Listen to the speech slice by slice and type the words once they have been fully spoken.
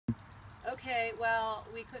Okay, well,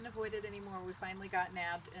 we couldn't avoid it anymore. We finally got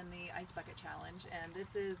nabbed in the Ice Bucket Challenge, and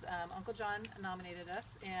this is, Uncle John nominated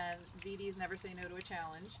us, and VD's never say no to a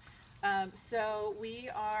challenge. So we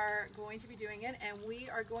are going to be doing it, and we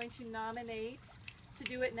are going to nominate, to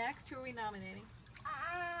do it next. Who are we nominating?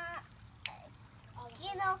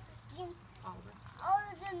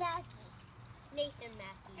 Oliver Mackey. Nathan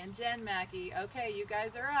Mackey. And Jen Mackey. Okay, you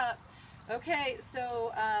guys are up. Okay,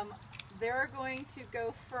 so they're going to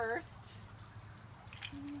go first.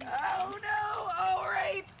 Oh no! All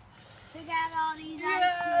right. We got all these Yes.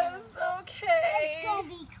 ice cream. Okay. It's gonna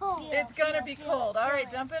be cold. It's gonna be cold. All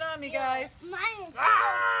right, dump it on me, guys. Mine is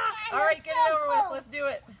All right, get it over with. Let's do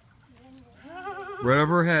it. Right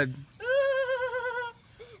over her head.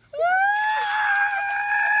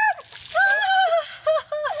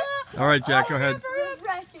 All right, Jack, go ahead.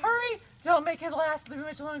 Hurry! Don't make it last too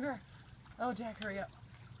much longer. Oh, Jack, hurry up.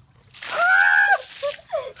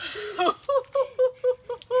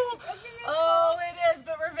 Oh, it is,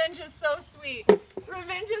 but revenge is so sweet.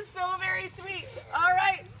 Revenge is so very sweet. All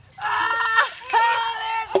right.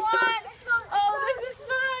 There's one. Oh, this is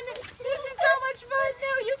fun. This is so much fun.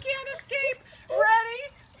 No, you can't escape. Ready?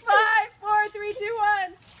 5, 4, 3, 2,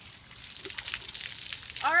 1.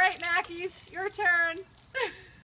 All right, Mackies, your turn.